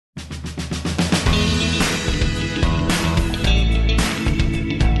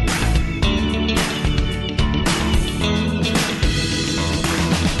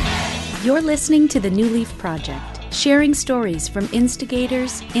You're listening to the New Leaf Project, sharing stories from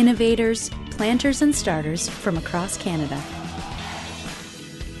instigators, innovators, planters, and starters from across Canada.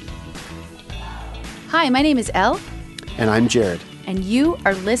 Hi, my name is Elle. And I'm Jared. And you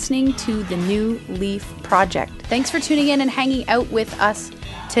are listening to the New Leaf Project. Thanks for tuning in and hanging out with us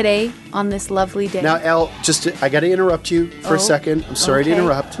today on this lovely day. Now, Elle, I got to interrupt you for a second. I'm sorry to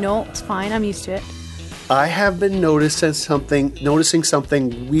interrupt. No, it's fine. I'm used to it. I have been noticing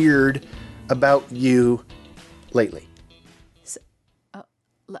something weird about you lately.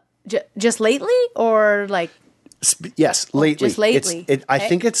 Just lately, or like? Yes, lately. Just lately. I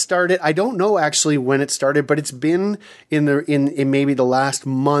think it started. I don't know actually when it started, but it's been in maybe the last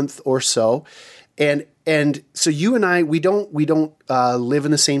month or so, and so you and I we don't live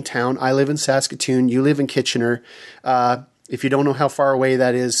in the same town. I live in Saskatoon. You live in Kitchener. If you don't know how far away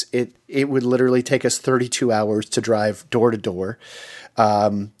that is, it would literally take us 32 hours to drive door to door,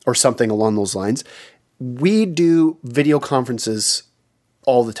 or something along those lines. We do video conferences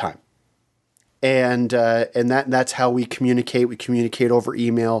all the time. And that's how we communicate. We communicate over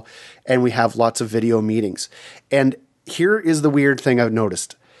email, and we have lots of video meetings. And here is the weird thing I've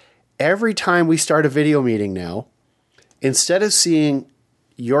noticed. Every time we start a video meeting now, instead of seeing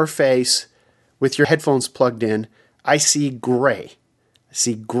your face with your headphones plugged in, I see gray.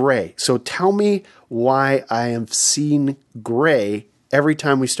 So tell me why I am seeing gray every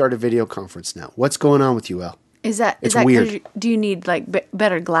time we start a video conference now. What's going on with you, Elle? Is that weird? Do you need like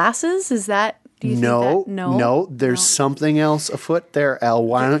better glasses? Is that? No, there's something else afoot there, Elle.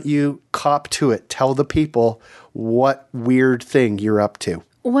 Why don't you cop to it? Tell the people what weird thing you're up to.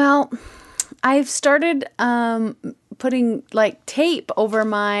 Well, I've started putting like tape over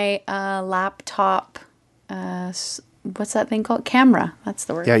my laptop. What's that thing called? Camera. That's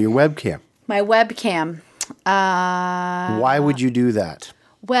the word. Yeah, your webcam. My webcam. Why would you do that?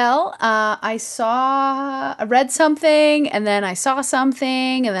 Well, I read something, and then I saw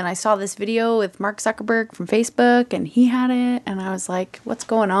something, and then I saw this video with Mark Zuckerberg from Facebook, and he had it, and I was like, what's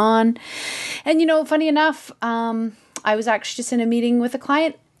going on? And, funny enough, I was actually just in a meeting with a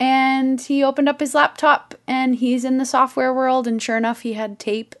client, and he opened up his laptop, and he's in the software world, and sure enough, he had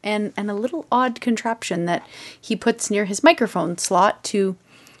tape and a little odd contraption that he puts near his microphone slot to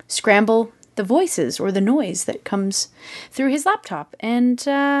scramble the voices or the noise that comes through his laptop. And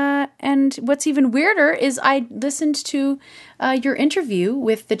what's even weirder is I listened to your interview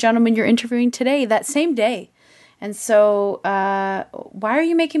with the gentleman you're interviewing today, that same day. And so why are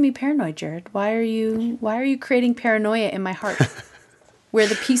you making me paranoid, Jared? Why are you creating paranoia in my heart where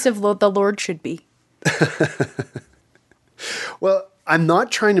the peace of the Lord should be? Well, I'm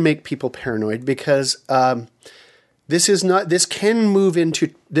not trying to make people paranoid because this can move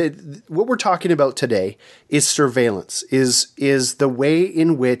into what we're talking about today is surveillance, is the way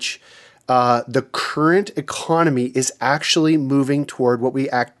in which the current economy is actually moving toward what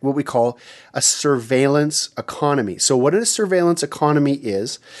we call a surveillance economy. So what a surveillance economy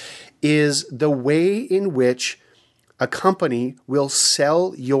is the way in which a company will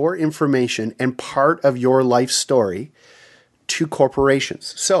sell your information and part of your life story to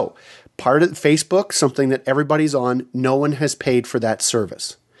corporations. So part of Facebook, something that everybody's on, no one has paid for that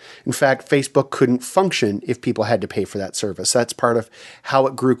service. In fact, Facebook couldn't function if people had to pay for that service. That's part of how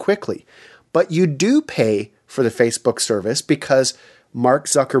it grew quickly. But you do pay for the Facebook service because Mark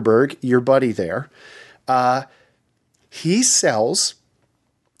Zuckerberg, your buddy there, he sells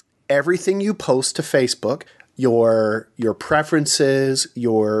everything you post to Facebook, your preferences,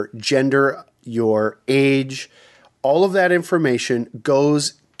 your gender, your age, all of that information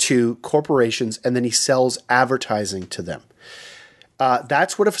goes to corporations, and then he sells advertising to them.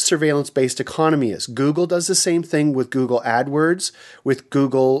 That's what a surveillance-based economy is. Google does the same thing with Google AdWords. With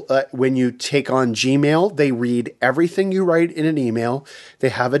Google, when you take on Gmail, they read everything you write in an email. They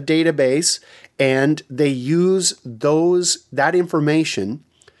have a database, and they use that information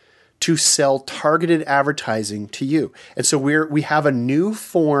to sell targeted advertising to you. And so we have a new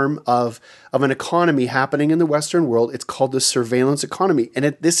form of an economy happening in the Western world. It's called the surveillance economy.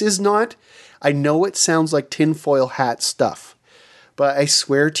 And this is not, I know it sounds like tinfoil hat stuff, but I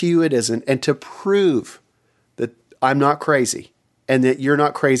swear to you it isn't. And to prove that I'm not crazy and that you're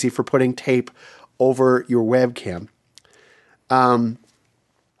not crazy for putting tape over your webcam,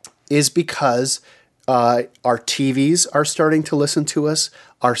 is because our TVs are starting to listen to us.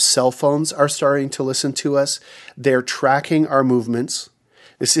 Our cell phones are starting to listen to us. They're tracking our movements.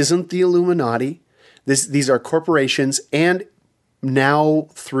 This isn't the Illuminati. These are corporations. And now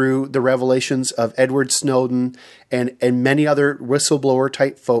through the revelations of Edward Snowden and many other whistleblower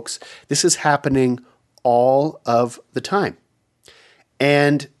type folks, this is happening all of the time.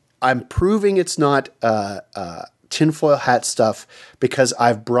 And I'm proving it's not tinfoil hat stuff because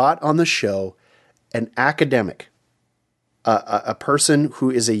I've brought on the show an academic, a person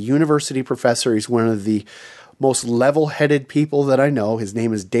who is a university professor. He's one of the most level-headed people that I know. His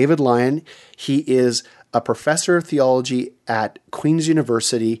name is David Lyon. He is a professor of theology at Queen's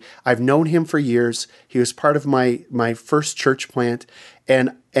University. I've known him for years. He was part of my first church plant,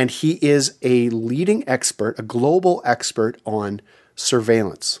 and he is a leading expert, a global expert on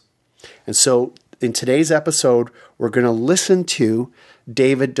surveillance. And so in today's episode, we're going to listen to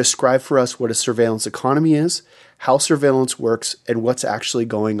David describe for us what a surveillance economy is, how surveillance works, and what's actually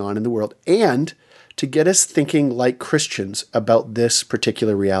going on in the world, and to get us thinking like Christians about this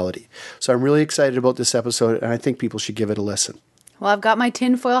particular reality. So I'm really excited about this episode, and I think people should give it a listen. Well, I've got my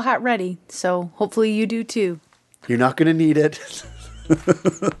tinfoil hat ready, so hopefully you do too. You're not going to need it,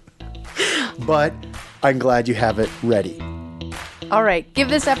 but I'm glad you have it ready. All right, give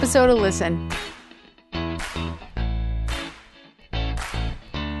this episode a listen.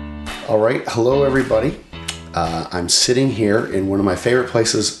 All right, hello everybody. I'm sitting here in one of my favorite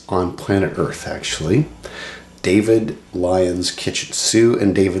places on planet Earth, actually. David Lyon's kitchen. Sue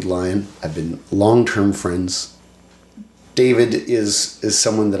and David Lyon have been long-term friends. David is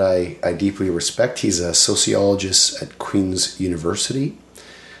someone that I deeply respect. He's a sociologist at Queen's University,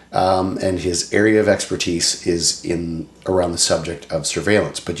 and his area of expertise is in around the subject of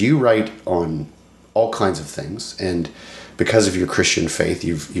surveillance. But you write on all kinds of things, and because of your Christian faith,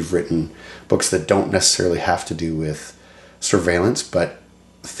 you've written books that don't necessarily have to do with surveillance, but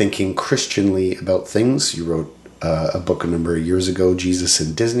thinking Christianly about things. You wrote a book a number of years ago, Jesus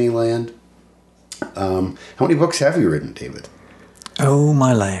in Disneyland. How many books have you written, David? Oh,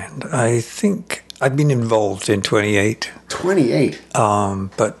 my land. I think I've been involved in 28. 28?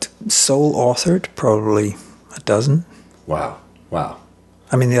 But sole authored, probably a dozen. Wow.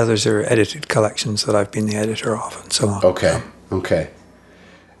 I mean, the others are edited collections that I've been the editor of and so on. Okay.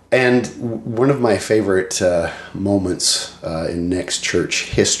 And one of my favorite moments in Next Church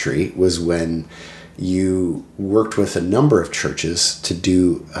history was when you worked with a number of churches to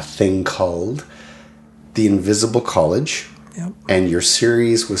do a thing called The Invisible College. Yep. And your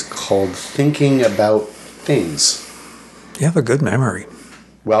series was called Thinking About Things. You have a good memory.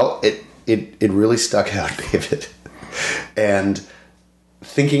 Well, it really stuck out, David. And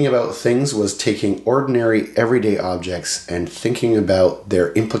thinking about things was taking ordinary, everyday objects and thinking about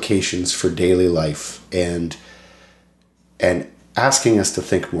their implications for daily life and asking us to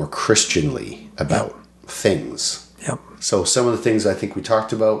think more Christianly about things. Yep. So some of the things I think we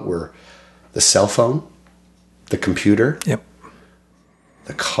talked about were the cell phone, the computer, Yep.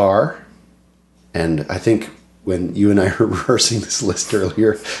 the car, and I think when you and I were rehearsing this list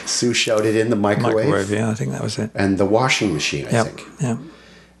earlier, Sue shouted in the microwave. Yeah, I think that was it. And the washing machine, I think. Yeah.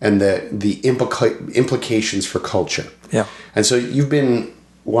 And the implications for culture. Yeah. And so you've been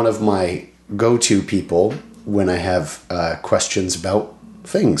one of my go-to people when I have questions about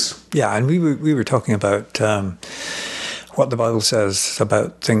things. Yeah, and we were talking about what the Bible says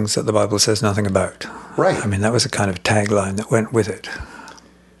about things that the Bible says nothing about. Right. I mean, that was a kind of tagline that went with it.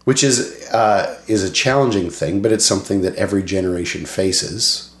 Which is a challenging thing, but it's something that every generation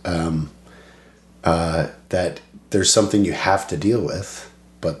faces. That there's something you have to deal with,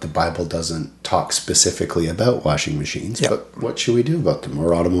 but the Bible doesn't talk specifically about washing machines. Yep. But what should we do about them?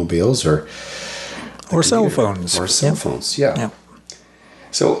 Or automobiles, or cell phones. Or cell phones, yeah.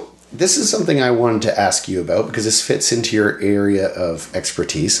 So this is something I wanted to ask you about because this fits into your area of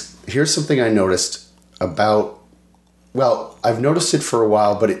expertise. Here's something I noticed about. Well, I've noticed it for a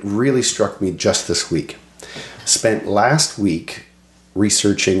while, but it really struck me just this week. Spent last week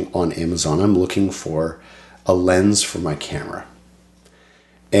researching on Amazon. I'm looking for a lens for my camera.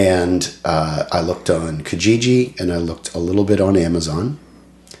 And I looked on Kijiji and I looked a little bit on Amazon.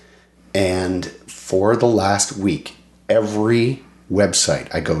 And for the last week, every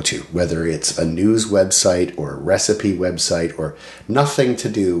website I go to, whether it's a news website or a recipe website or nothing to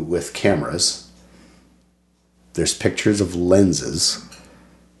do with cameras, there's pictures of lenses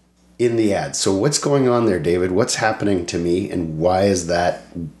in the ad. So what's going on there, David? What's happening to me, and why is that?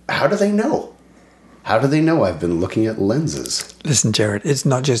 How do they know? How do they know I've been looking at lenses? Listen, Jared, it's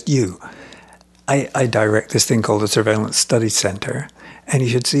not just you. I direct this thing called the Surveillance Studies Center, and you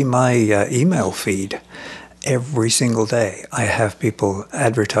should see my email feed. Every single day, I have people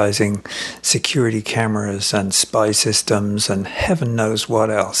advertising security cameras and spy systems and heaven knows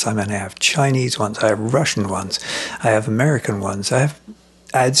what else. I mean, I have Chinese ones, I have Russian ones, I have American ones. I have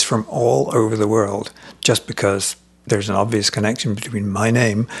ads from all over the world just because there's an obvious connection between my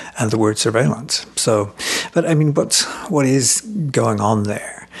name and the word surveillance. So, but I mean, what is going on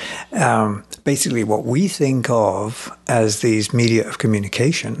there Basically, what we think of as these media of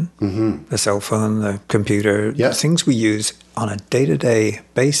communication, the cell phone, the computer, the things we use on a day-to-day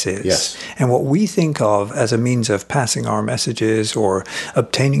basis, and what we think of as a means of passing our messages or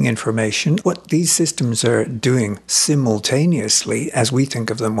obtaining information, what these systems are doing simultaneously, as we think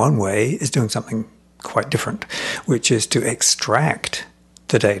of them one way, is doing something quite different, which is to extract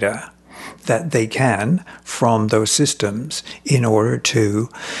the data that they can from those systems in order to,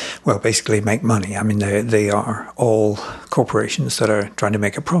 well, basically make money. I mean, they are all corporations that are trying to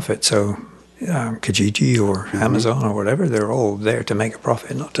make a profit. So Kijiji or Amazon or whatever, they're all there to make a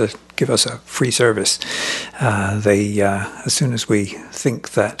profit, not to give us a free service. As soon as we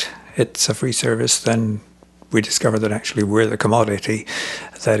think that it's a free service, then we discover that actually we're the commodity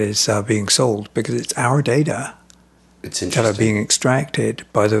that is being sold, because it's our data that are being extracted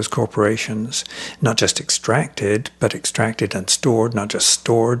by those corporations. Not just extracted, but extracted and stored, not just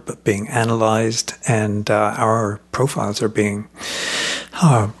stored, but being analyzed. And our profiles are being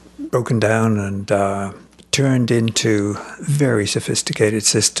broken down and turned into very sophisticated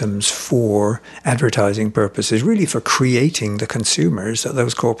systems for advertising purposes, really for creating the consumers that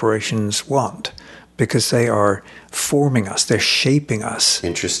those corporations want, because they are forming us, they're shaping us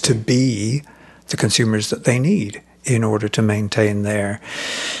to be the consumers that they need in order to maintain their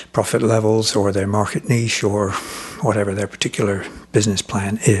profit levels or their market niche or whatever their particular business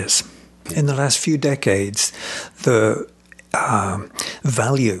plan is. In the last few decades, the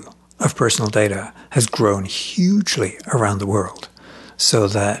value of personal data has grown hugely around the world. So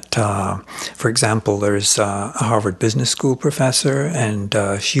that, for example, there's a Harvard Business School professor, and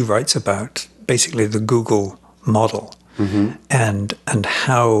she writes about basically the Google model and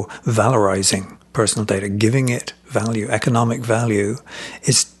how valorizing personal data, giving it value, economic value,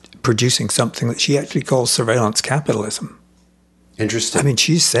 is producing something that she actually calls surveillance capitalism. Interesting. I mean,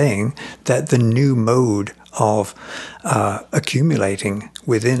 she's saying that the new mode of accumulating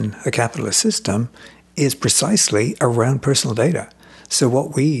within a capitalist system is precisely around personal data. So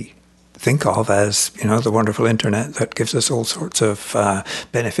what we think of as, you know, the wonderful internet that gives us all sorts of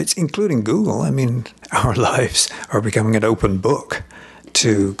benefits, including Google. I mean, our lives are becoming an open book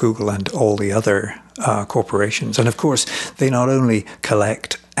to Google and all the other corporations. And of course, they not only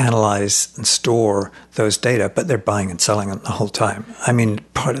collect, analyze, and store those data, but they're buying and selling it the whole time. I mean,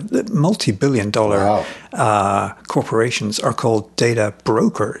 part of the multi-billion-dollar corporations are called data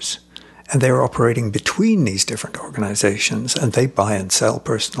brokers. And they're operating between these different organizations, and they buy and sell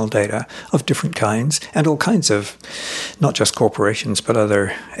personal data of different kinds, and all kinds of, not just corporations, but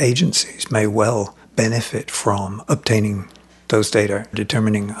other agencies may well benefit from obtaining those data,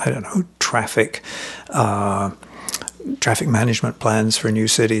 determining, I don't know, traffic management plans for new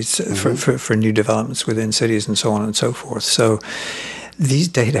cities, for new developments within cities, and so on and so forth. So these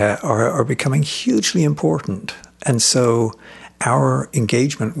data are becoming hugely important. And so our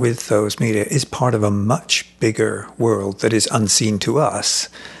engagement with those media is part of a much bigger world that is unseen to us,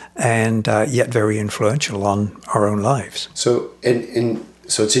 and yet very influential on our own lives. So,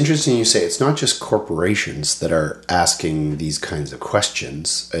 so it's interesting you say it's not just corporations that are asking these kinds of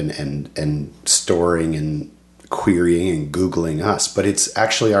questions and storing and querying and Googling us, but it's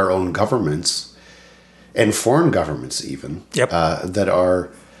actually our own governments and foreign governments even that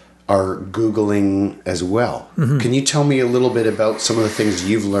are Googling as well. Can you tell me a little bit about some of the things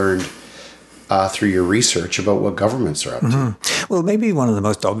you've learned through your research about what governments are up to? Well, maybe one of the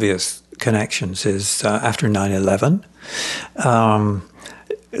most obvious connections is after 9/11.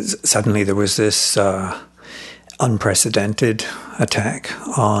 Suddenly there was this unprecedented attack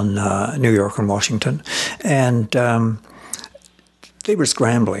on New York and Washington, and they were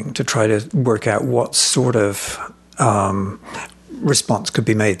scrambling to try to work out what sort of response could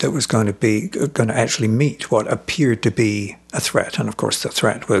be made that was going to actually meet what appeared to be a threat. And of course, the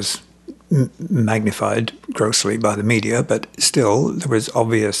threat was magnified grossly by the media, but still there was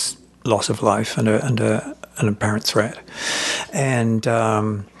obvious loss of life and an apparent threat. And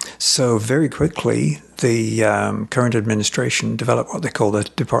so very quickly, the current administration developed what they call the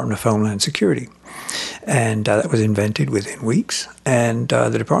Department of Homeland Security. And that was invented within weeks. And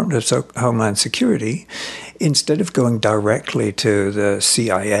the Department of Homeland Security, instead of going directly to the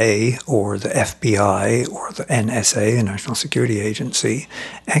CIA or the FBI or the NSA, the National Security Agency,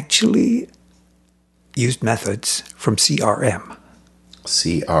 actually used methods from CRM.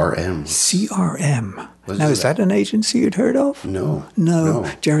 CRM. Now, is that an agency you'd heard of? No.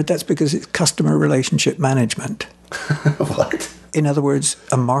 Jared, that's because it's customer relationship management. What? In other words,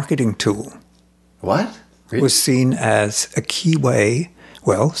 a marketing tool. What? Really? Was seen as a key way.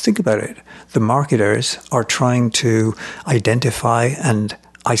 Well, think about it. The marketers are trying to identify and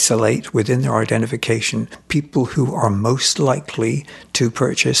isolate within their identification people who are most likely to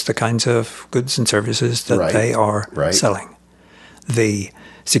purchase the kinds of goods and services that they are selling. The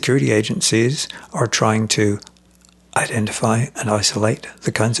security agencies are trying to identify and isolate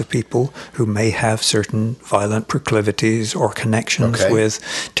the kinds of people who may have certain violent proclivities or connections with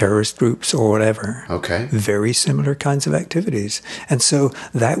terrorist groups or whatever. Very similar kinds of activities. And so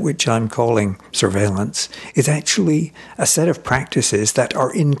that which I'm calling surveillance is actually a set of practices that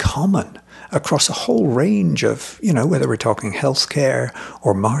are in common across a whole range of, whether we're talking healthcare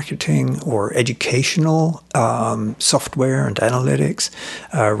or marketing or educational software and analytics,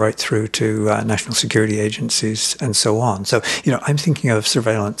 right through to national security agencies and so on. So, I'm thinking of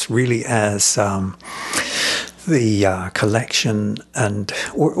surveillance really as the collection and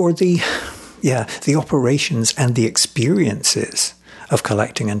or the operations and the experiences of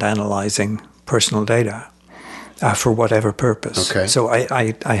collecting and analyzing personal data. For whatever purpose. So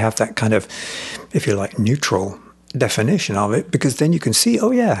I have that kind of, if you like, neutral definition of it, because then you can see,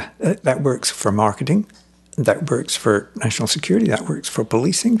 that works for marketing, that works for national security, that works for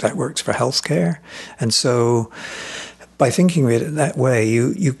policing, that works for healthcare. And so by thinking of it that way,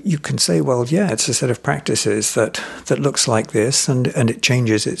 you can say, well, it's a set of practices that looks like this, and it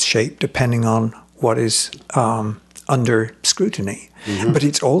changes its shape depending on what is under scrutiny. But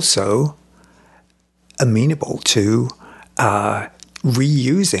it's also amenable to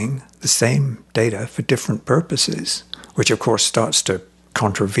reusing the same data for different purposes, which of course starts to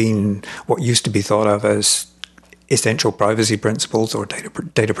contravene what used to be thought of as essential privacy principles or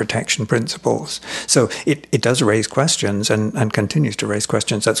data protection principles. So it does raise questions and continues to raise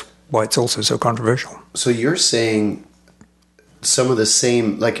questions. That's why it's also so controversial. So you're saying some of the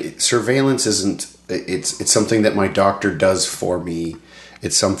same, like surveillance isn't, it's something that my doctor does for me.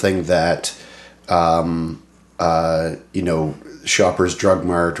 It's something that Shoppers Drug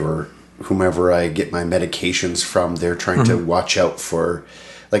Mart or whomever I get my medications from, they're trying to watch out for,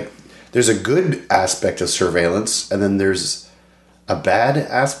 like, there's a good aspect of surveillance and then there's a bad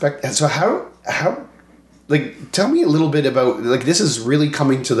aspect. And so how, like, tell me a little bit about, like, this is really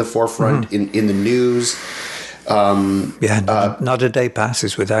coming to the forefront in the news. Not a day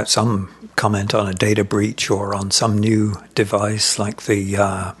passes without some comment on a data breach or on some new device like the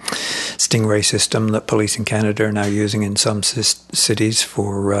Stingray system that police in Canada are now using in some cities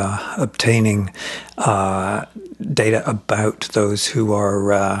for obtaining data about those who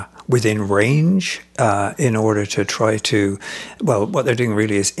are within range in order to try to, what they're doing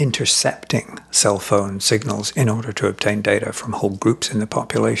really is intercepting cell phone signals in order to obtain data from whole groups in the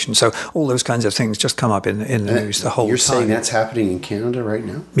population. So all those kinds of things just come up in the news the whole time. You're saying that's happening in Canada right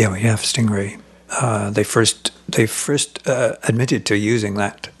now? Yeah, we have Stingray. They first admitted to using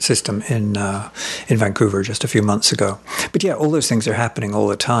that system in Vancouver just a few months ago. But all those things are happening all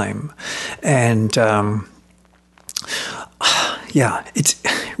the time, and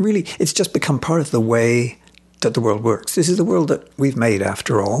it's just become part of the way that the world works. This is the world that we've made,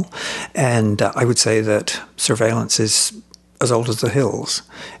 after all, and I would say that surveillance is as old as the hills.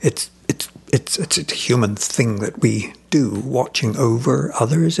 It's a human thing that we do, watching over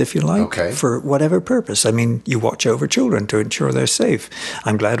others, if you like, for whatever purpose. I mean, you watch over children to ensure they're safe.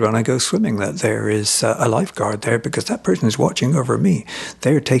 I'm glad when I go swimming that there is a lifeguard there because that person is watching over me.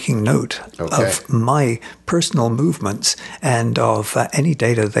 They're taking note of my personal movements and of any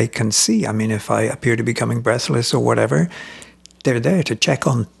data they can see. I mean, if I appear to be becoming breathless or whatever, they're there to check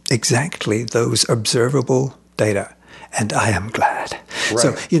on exactly those observable data. And I am glad.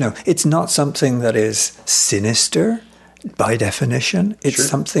 So, it's not something that is sinister by definition. It's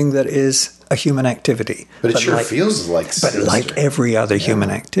something that is a human activity. But it feels like sinister. But like every other human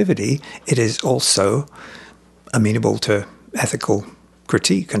activity, it is also amenable to ethical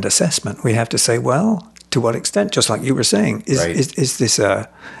critique and assessment. We have to say, well, to what extent, just like you were saying, is this a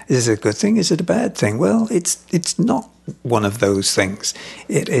good thing? Is it a bad thing? Well, it's not one of those things.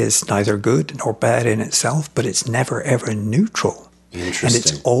 It is neither good nor bad in itself, but it's never, ever neutral. Interesting. And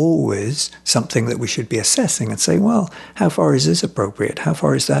it's always something that we should be assessing and say, well, how far is this appropriate? How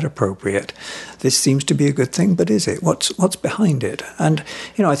far is that appropriate? This seems to be a good thing, but is it? What's behind it? And,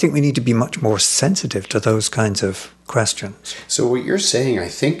 I think we need to be much more sensitive to those kinds of questions. So I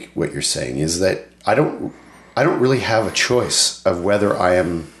think what you're saying is that I don't really have a choice of whether I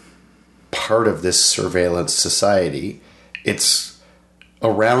am part of this surveillance society. It's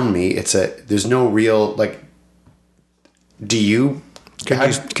around me. There's no real, like, do you?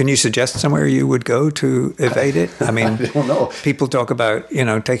 Can you suggest somewhere you would go to evade it? I mean, I don't know. People talk about,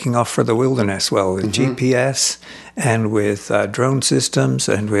 taking off for the wilderness. Well, with GPS and with drone systems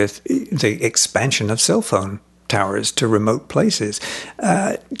and with the expansion of cell phone towers to remote places,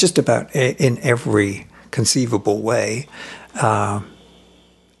 just about in every conceivable way.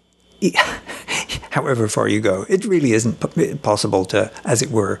 However far you go, it really isn't possible to, as it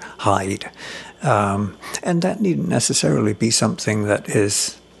were, hide. And that needn't necessarily be something that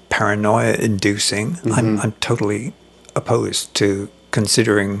is paranoia-inducing. I'm totally opposed to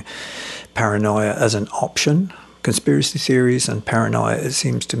considering paranoia as an option. Conspiracy theories and paranoia, it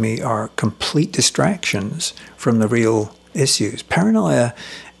seems to me, are complete distractions from the real issues. Paranoia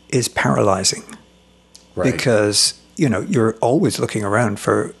is paralyzing, right? Because you're always looking around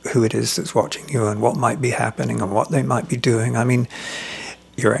for who it is that's watching you and what might be happening and what they might be doing. I mean,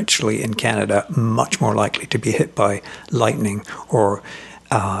 you're actually in Canada much more likely to be hit by lightning or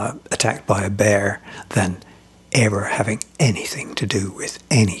attacked by a bear than ever having anything to do with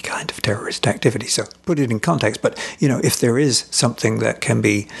any kind of terrorist activity. So put it in context. But, if there is something that can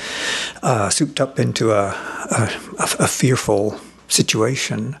be souped up into a fearful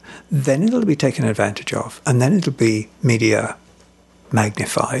situation, then it'll be taken advantage of. And then it'll be media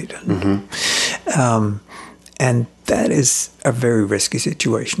magnified. And that is a very risky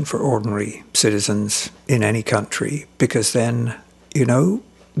situation for ordinary citizens in any country, because then,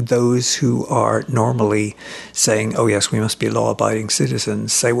 those who are normally saying, oh, yes, we must be law-abiding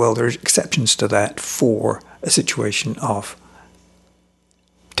citizens, say, well, there's exceptions to that for a situation of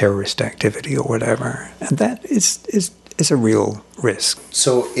terrorist activity or whatever. And that is a real risk.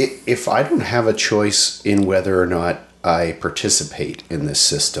 So if I don't have a choice in whether or not I participate in this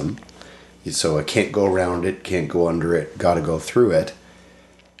system, so I can't go around it, can't go under it, got to go through it,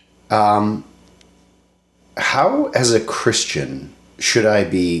 how, as a Christian, should I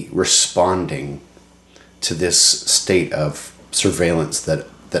be responding to this state of surveillance that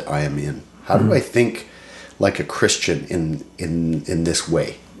I am in? How do I think like a Christian in this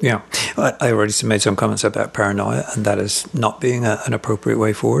way? Yeah, I already made some comments about paranoia, and that is not being an appropriate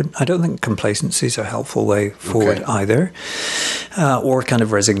way forward. I don't think complacency is a helpful way forward either, or kind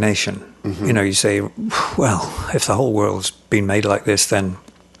of resignation. You say, well, if the whole world's been made like this, then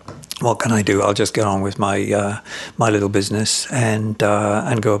what can I do? I'll just get on with my my little business and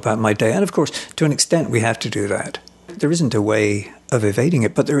go about my day. And of course, to an extent, we have to do that. There isn't a way of evading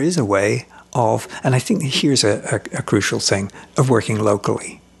it, but there is a way of, and I think here's a crucial thing, of working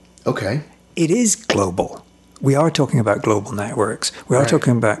locally. Okay. It is global. We are talking about global networks. We are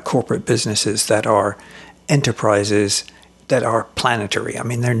talking about corporate businesses that are enterprises that are planetary. I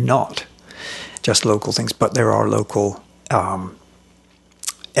mean, they're not just local things, but there are local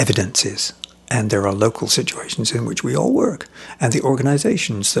evidences, and there are local situations in which we all work. And the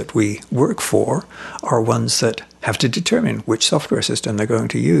organizations that we work for are ones that have to determine which software system they're going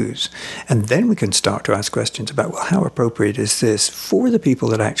to use. And then we can start to ask questions about, well, how appropriate is this for the people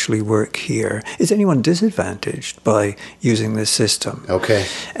that actually work here? Is anyone disadvantaged by using this system? Okay.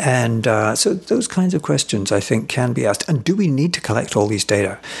 And so those kinds of questions, I think, can be asked. And do we need to collect all these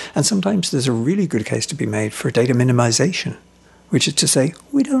data? And sometimes there's a really good case to be made for data minimization, which is to say,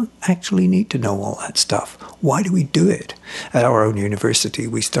 we don't actually need to know all that stuff. Why do we do it? At our own university,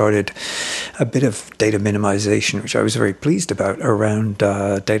 we started a bit of data minimization, which I was very pleased about, around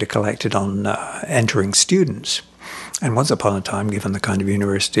data collected on entering students. And once upon a time, given the kind of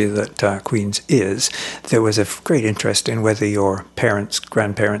university that Queen's is, there was a great interest in whether your parents,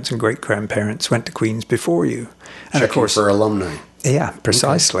 grandparents, and great-grandparents went to Queen's before you. And checking of course, for alumni. Yeah,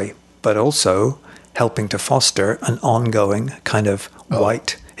 precisely. Okay. But also helping to foster an ongoing kind of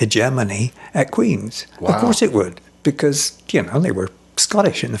white hegemony at Queen's. Wow. Of course it would, because, they were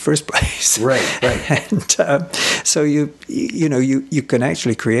Scottish in the first place. Right. And so you can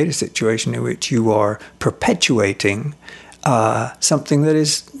actually create a situation in which you are perpetuating something that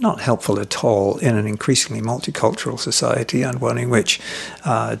is not helpful at all in an increasingly multicultural society, and one in which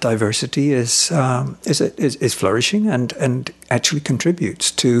diversity is flourishing and actually contributes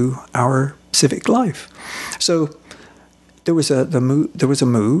to our civic life. So there was a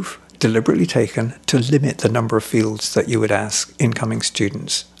move deliberately taken to limit the number of fields that you would ask incoming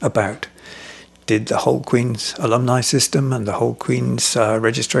students about. Did the whole Queen's alumni system and the whole Queen's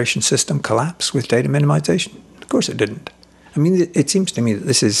registration system collapse with data minimization? Of course it didn't. I mean, it seems to me that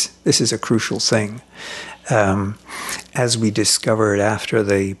this is a crucial thing. As we discovered after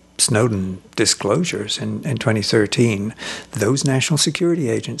the Snowden disclosures in 2013, those national security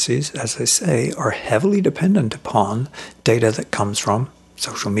agencies, as I say, are heavily dependent upon data that comes from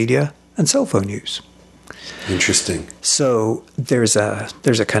social media and cell phone use. Interesting. So there's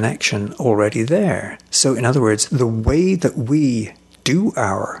a connection already there. So in other words, the way that we do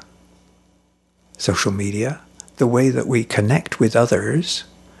our social media, the way that we connect with others,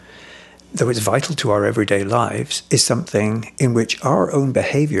 though it's vital to our everyday lives, is something in which our own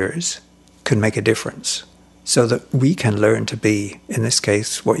behaviors can make a difference. So that we can learn to be, in this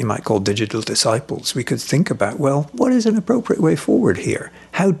case, what you might call digital disciples. We could think about, well, what is an appropriate way forward here?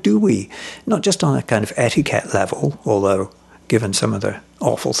 How do we, not just on a kind of etiquette level, although given some of the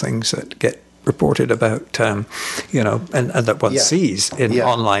awful things that get reported about, and that one sees in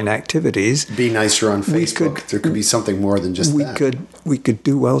online activities. Be nicer on Facebook. There could be something more than just that. We could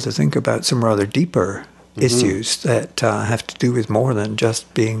do well to think about some rather deeper issues that have to do with more than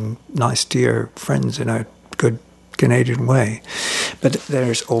just being nice to your friends in a good Canadian way. But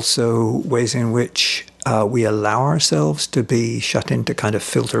there's also ways in which we allow ourselves to be shut into kind of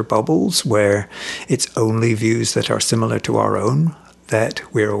filter bubbles where it's only views that are similar to our own that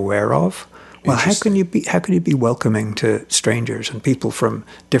we're aware of. Well, how can you be welcoming to strangers and people from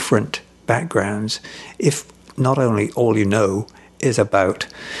different backgrounds if not only all you know is about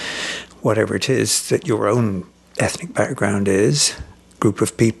whatever it is that your own ethnic background is, group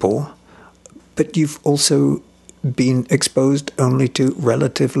of people, but you've also been exposed only to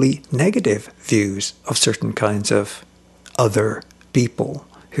relatively negative views of certain kinds of other people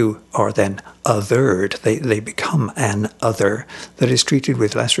who are then othered. They become an other that is treated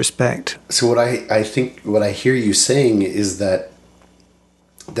with less respect. So what I hear you saying is that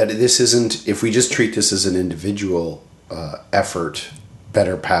this isn't, if we just treat this as an individual effort,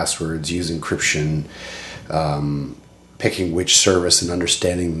 better passwords, use encryption, picking which service and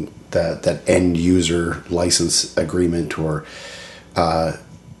understanding that end user license agreement, or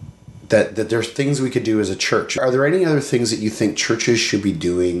that there's things we could do as a church. Are there any other things that you think churches should be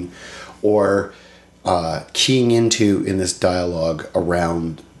doing or keying into in this dialogue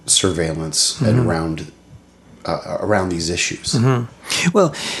around surveillance and around these issues?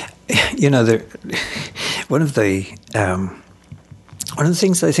 Well, one of the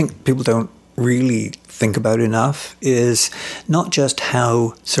things that I think people don't really think about enough is not just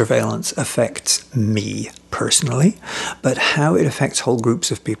how surveillance affects me personally, but how it affects whole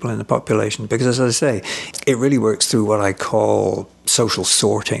groups of people in the population. Because as I say, it really works through what I call social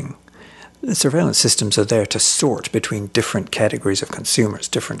sorting. The surveillance systems are there to sort between different categories of consumers,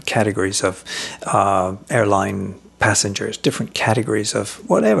 different categories of airline passengers, different categories of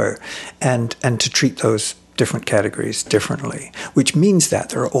whatever, and to treat those different categories differently, which means that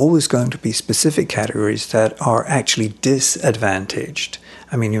there are always going to be specific categories that are actually disadvantaged.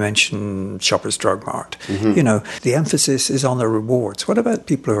 I mean, you mentioned Shoppers Drug Mart. The emphasis is on the rewards. What about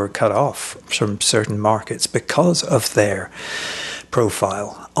people who are cut off from certain markets because of their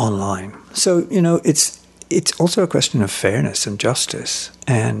profile online? So, it's also a question of fairness and justice.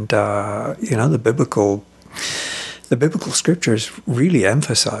 And, the biblical scriptures really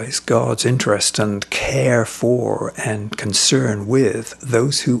emphasize God's interest and care for and concern with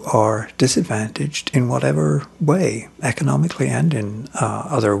those who are disadvantaged in whatever way, economically and in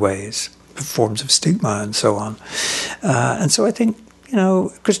other ways, forms of stigma and so on. And so I think,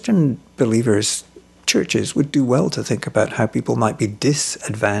 Christian believers, churches would do well to think about how people might be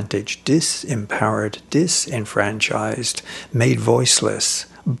disadvantaged, disempowered, disenfranchised, made voiceless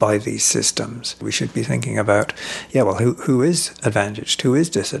by these systems. We should be thinking about, who is advantaged, who is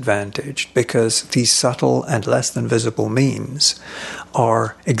disadvantaged, because these subtle and less than visible means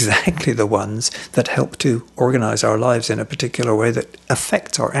are exactly the ones that help to organize our lives in a particular way that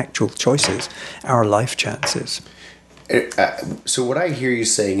affects our actual choices, our life chances. So what I hear you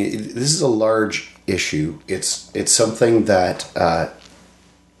saying, this is a large issue. It's something that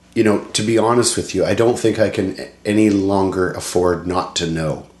to be honest with you, I don't think I can any longer afford not to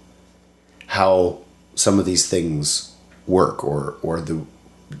know how some of these things work, or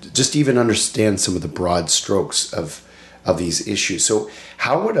just even understand some of the broad strokes of these issues. So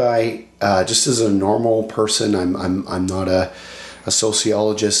how would I, just as a normal person, I'm not a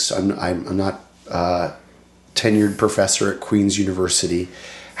sociologist, I'm not a tenured professor at Queen's University.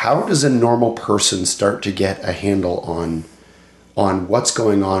 How does a normal person start to get a handle on what's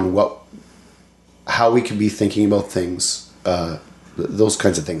going on, how we can be thinking about things, those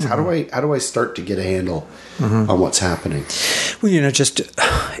kinds of things? How do I start to get a handle on what's happening? Well, just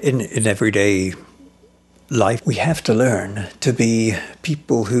in everyday life, we have to learn to be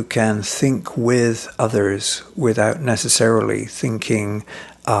people who can think with others without necessarily thinking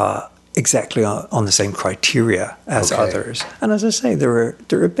exactly on the same criteria as others. And as I say, there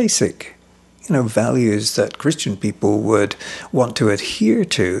are basic values that Christian people would want to adhere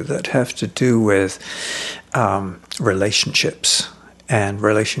to that have to do with relationships, and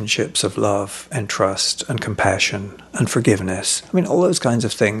relationships of love and trust and compassion and forgiveness. I mean, all those kinds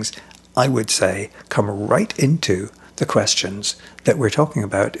of things, I would say, come right into the questions that we're talking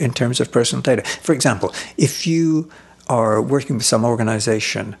about in terms of personal data. For example, if you are working with some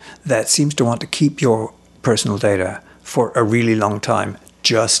organization that seems to want to keep your personal data for a really long time,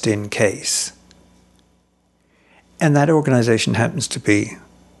 just in case, and that organization happens to be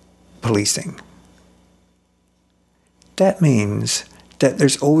policing, that means that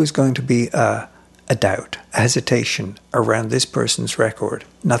there's always going to be a doubt, a hesitation around this person's record.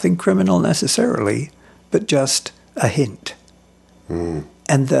 Nothing criminal necessarily, but just a hint. And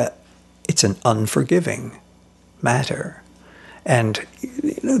that it's an unforgiving matter. And,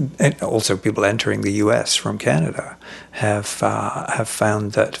 and also people entering the US from Canada have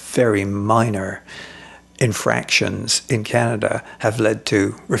found that very minor infractions in Canada have led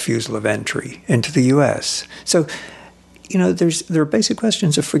to refusal of entry into the US. So, there are basic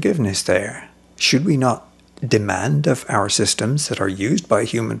questions of forgiveness there. Should we not demand of our systems that are used by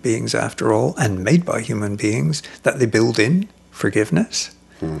human beings after all and made by human beings that they build in forgiveness?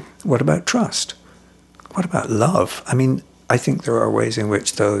 What about trust? What about love? I mean, I think there are ways in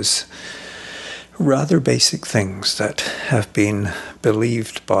which those rather basic things that have been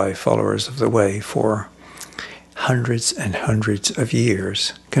believed by followers of the way for hundreds and hundreds of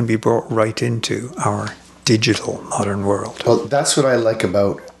years can be brought right into our digital modern world. Well, that's what I like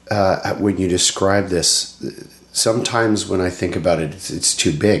about when you describe this. Sometimes when I think about it, it's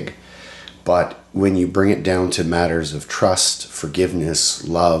too big. But when you bring it down to matters of trust, forgiveness,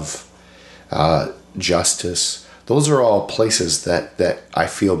 love, justice, those are all places that I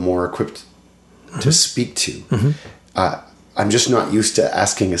feel more equipped to speak to. I'm just not used to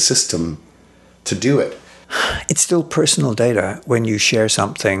asking a system to do it. It's still personal data when you share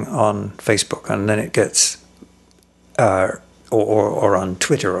something on Facebook and then it gets, or on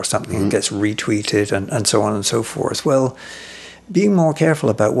Twitter or something, it gets retweeted and so on and so forth. Well, being more careful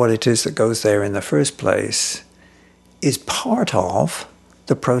about what it is that goes there in the first place is part of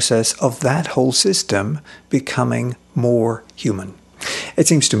the process of that whole system becoming more human. It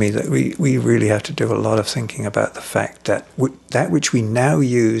seems to me that we really have to do a lot of thinking about the fact that that which we now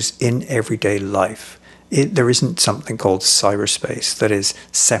use in everyday life, there isn't something called cyberspace that is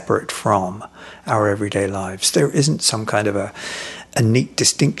separate from our everyday lives. There isn't some kind of a neat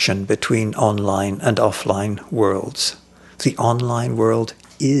distinction between online and offline worlds. The online world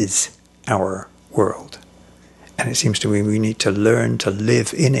is our world. And it seems to me we need to learn to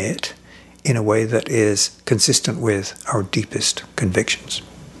live in it in a way that is consistent with our deepest convictions.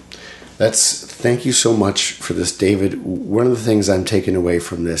 Thank you so much for this, David. One of the things I'm taking away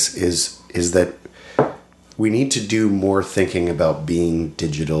from this is that we need to do more thinking about being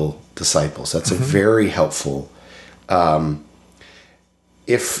digital disciples. That's a very helpful.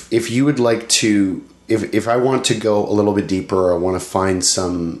 If you would like to, if I want to go a little bit deeper, or I want to find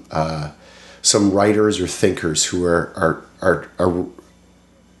some writers or thinkers who are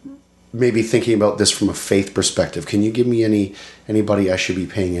maybe thinking about this from a faith perspective, can you give me anybody I should be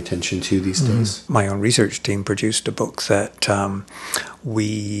paying attention to these days? My own research team produced a book that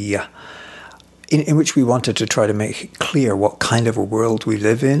in which we wanted to try to make it clear what kind of a world we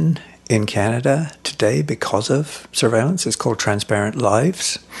live in Canada today because of surveillance. It's called Transparent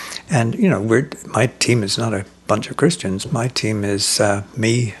Lives. And, my team is not a bunch of Christians. My team is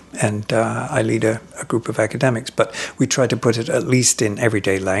me, and I lead a group of academics. But we try to put it at least in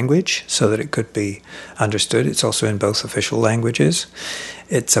everyday language so that it could be understood. It's also in both official languages.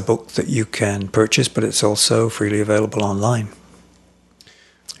 It's a book that you can purchase, but it's also freely available online.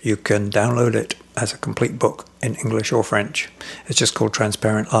 You can download it as a complete book in English or French. It's just called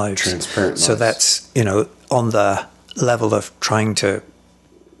Transparent Lives. Transparent Lives. So that's, on the level of trying to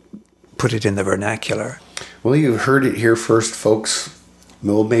put it in the vernacular. Well, you heard it here first, folks.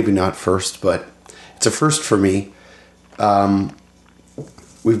 Well, maybe not first, but it's a first for me.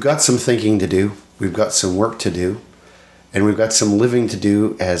 We've got some thinking to do. We've got some work to do. And we've got some living to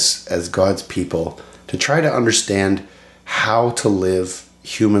do as God's people to try to understand how to live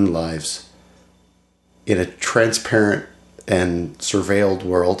human lives in a transparent and surveilled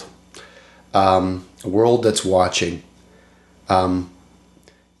world, a world that's watching. So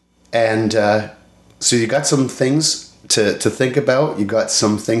you got some things to think about. You got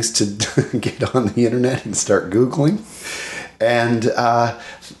some things to get on the internet and start Googling. And I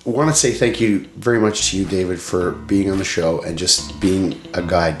want to say thank you very much to you, David, for being on the show and just being a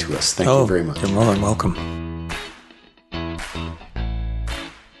guide to us. Thank you very much. You're more than welcome.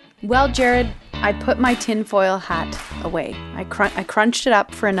 Well, Jared, I put my tinfoil hat away. I crunched it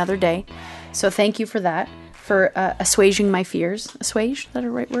up for another day. So thank you for that, for assuaging my fears. Assuage? Is that a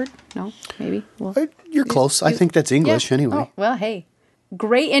right word? No? Maybe? Well, You're close. I think that's English anyway. Oh, well, hey.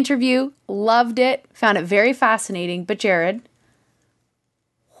 great interview. Loved it. Found it very fascinating. But Jared,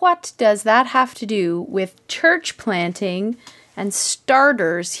 what does that have to do with church planting and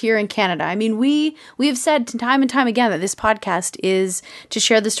starters here in Canada? I mean, we have said time and time again that this podcast is to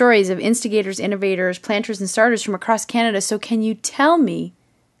share the stories of instigators, innovators, planters, and starters from across Canada. So can you tell me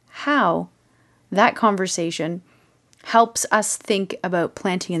how that conversation helps us think about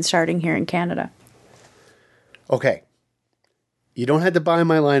planting and starting here in Canada? Okay. You don't have to buy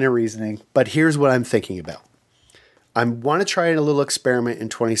my line of reasoning, but here's what I'm thinking about. I want to try a little experiment in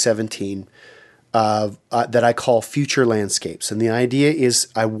 2017 that I call Future Landscapes. And the idea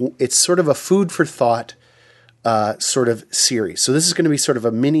is it's sort of a food for thought sort of series. So this is going to be sort of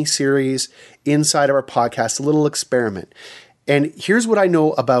a mini series inside of our podcast, a little experiment. And here's what I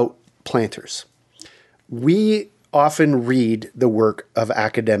know about planters. We often read the work of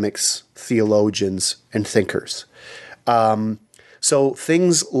academics, theologians, and thinkers. So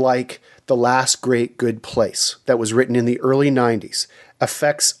things like The Last Great Good Place that was written in the early 90s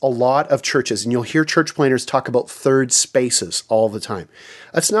affects a lot of churches. And you'll hear church planters talk about third spaces all the time.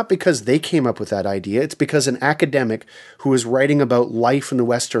 That's not because they came up with that idea. It's because an academic who was writing about life in the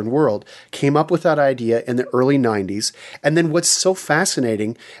Western world came up with that idea in the early 90s. And then what's so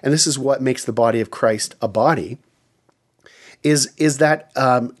fascinating, and this is what makes the body of Christ a body, is that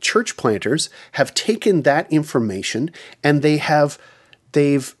church planters have taken that information and they've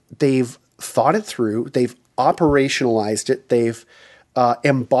thought it through, they've operationalized it, they've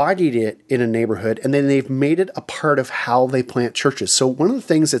embodied it in a neighborhood, and then they've made it a part of how they plant churches. So one of the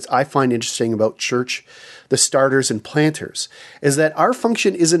things that I find interesting about church, the starters and planters, is that our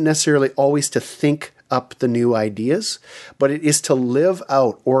function isn't necessarily always to think up the new ideas, but it is to live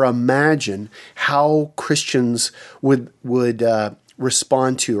out or imagine how Christians would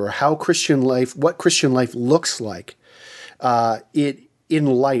respond to, or how what Christian life looks like in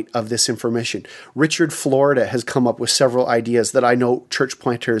light of this information. Richard Florida has come up with several ideas that I know church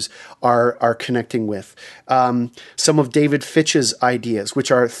planters are connecting with. Some of David Fitch's ideas, which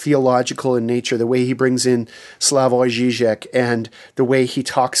are theological in nature, the way he brings in Slavoj Žižek and the way he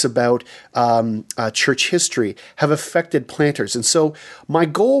talks about church history, have affected planters. And so my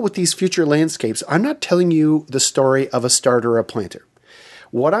goal with these future landscapes, I'm not telling you the story of a starter or a planter.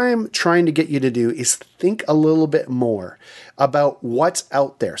 What I'm trying to get you to do is think a little bit more about what's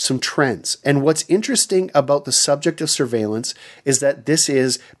out there, some trends. And what's interesting about the subject of surveillance is that this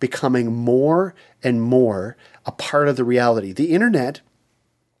is becoming more and more a part of the reality. The internet,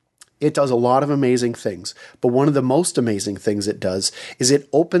 it does a lot of amazing things, but one of the most amazing things it does is it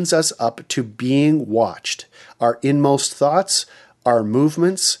opens us up to being watched. Our inmost thoughts, our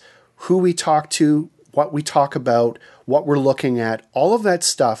movements, who we talk to, what we talk about, what we're looking at, all of that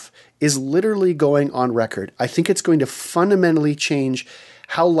stuff is literally going on record. I think it's going to fundamentally change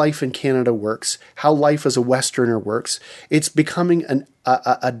how life in Canada works, how life as a Westerner works. It's becoming an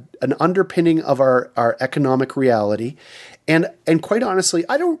underpinning of our economic reality. And quite honestly,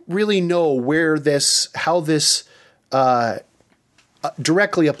 I don't really know how this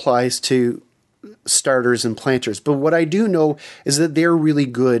directly applies to starters and planters. But what I do know is that they're really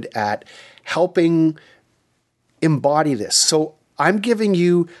good at helping embody this. So I'm giving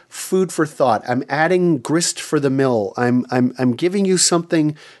you food for thought. I'm adding grist for the mill. I'm giving you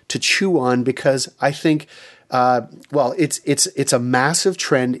something to chew on because I think, it's a massive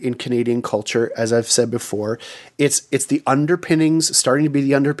trend in Canadian culture, as I've said before. It's the underpinnings, starting to be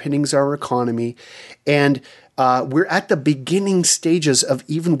the underpinnings of our economy, and we're at the beginning stages of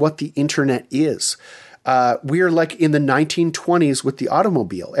even what the internet is. We are like in the 1920s with the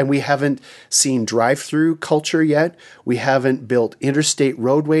automobile, and we haven't seen drive-through culture yet. We haven't built interstate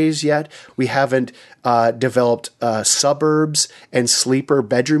roadways yet. We haven't developed suburbs and sleeper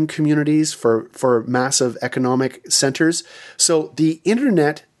bedroom communities for massive economic centers. So the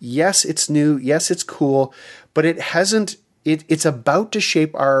internet, yes, it's new. Yes, it's cool, but it hasn't. It's about to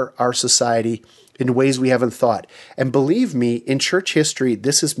shape our society in ways we haven't thought. And believe me, in church history,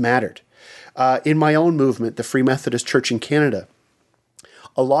 this has mattered. In my own movement, the Free Methodist Church in Canada,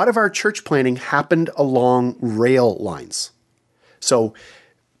 a lot of our church planting happened along rail lines. So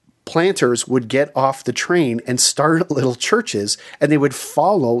planters would get off the train and start little churches, and they would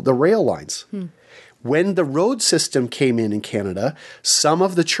follow the rail lines. When the road system came in Canada, some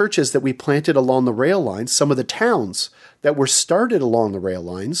of the churches that we planted along the rail lines, some of the towns that were started along the rail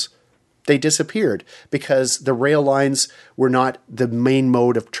lines, they disappeared because the rail lines were not the main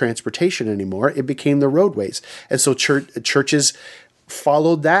mode of transportation anymore. It became the roadways. And so churches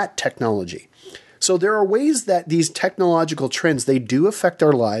followed that technology. So there are ways that these technological trends, they do affect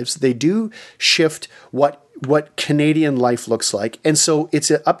our lives. They do shift what what Canadian life looks like. And so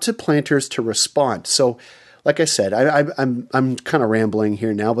it's up to planters to respond. So like I said, I'm kind of rambling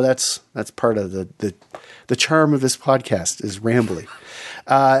here now, but that's part of the charm of this podcast is rambling.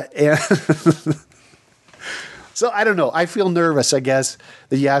 And so I don't know. I feel nervous, I guess,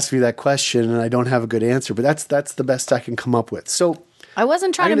 that you asked me that question and I don't have a good answer, but that's the best I can come up with. So I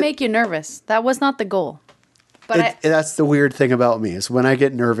wasn't trying to make you nervous. That was not the goal. But that's the weird thing about me is when I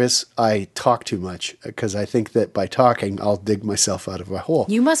get nervous, I talk too much because I think that by talking, I'll dig myself out of a hole.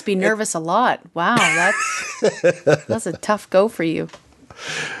 You must be nervous a lot. Wow, that's a tough go for you.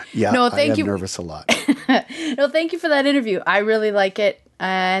 Yeah, no, I am nervous a lot. No, thank you for that interview. I really like it.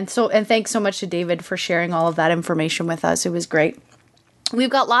 And thanks so much to David for sharing all of that information with us. It was great. We've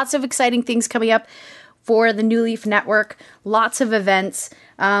got lots of exciting things coming up for the New Leaf Network, lots of events.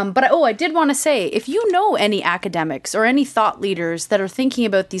 But I did want to say, if you know any academics or any thought leaders that are thinking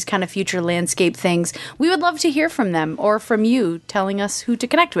about these kind of future landscape things, we would love to hear from them or from you telling us who to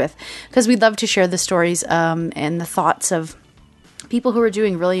connect with, because we'd love to share the stories and the thoughts of people who are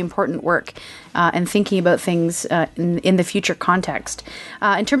doing really important work and thinking about things in the future context.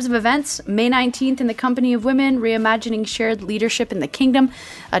 In terms of events, May 19th in the Company of Women, Reimagining Shared Leadership in the Kingdom.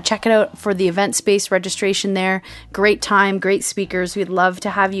 Check it out for the event space registration there. Great time, great speakers. We'd love to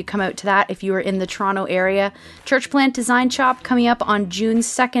have you come out to that if you are in the Toronto area. Church Plant Design Shop coming up on June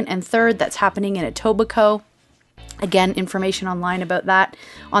 2nd and 3rd. That's happening in Etobicoke. Again, information online about that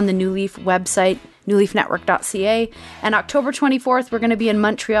on the New Leaf website, newleafnetwork.ca. And October 24th, we're going to be in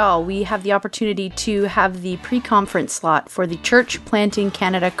Montreal. We have the opportunity to have the pre-conference slot for the Church Planting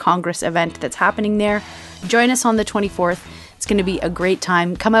Canada Congress event that's happening there. Join us on the 24th. It's going to be a great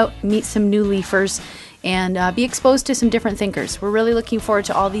time. Come out, meet some New Leafers, and be exposed to some different thinkers. We're really looking forward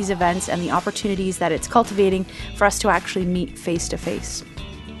to all these events and the opportunities that it's cultivating for us to actually meet face to face.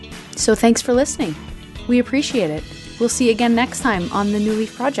 So thanks for listening. We appreciate it. We'll see you again next time on the New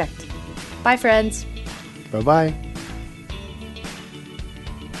Leaf Project. Bye, friends. Bye-bye.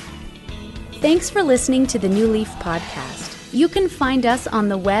 Thanks for listening to the New Leaf Podcast. You can find us on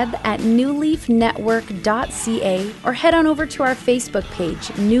the web at newleafnetwork.ca or head on over to our Facebook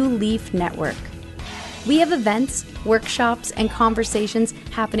page, New Leaf Network. We have events, workshops, and conversations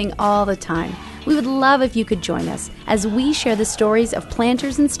happening all the time. We would love if you could join us as we share the stories of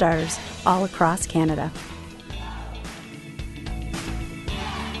planters and starters all across Canada.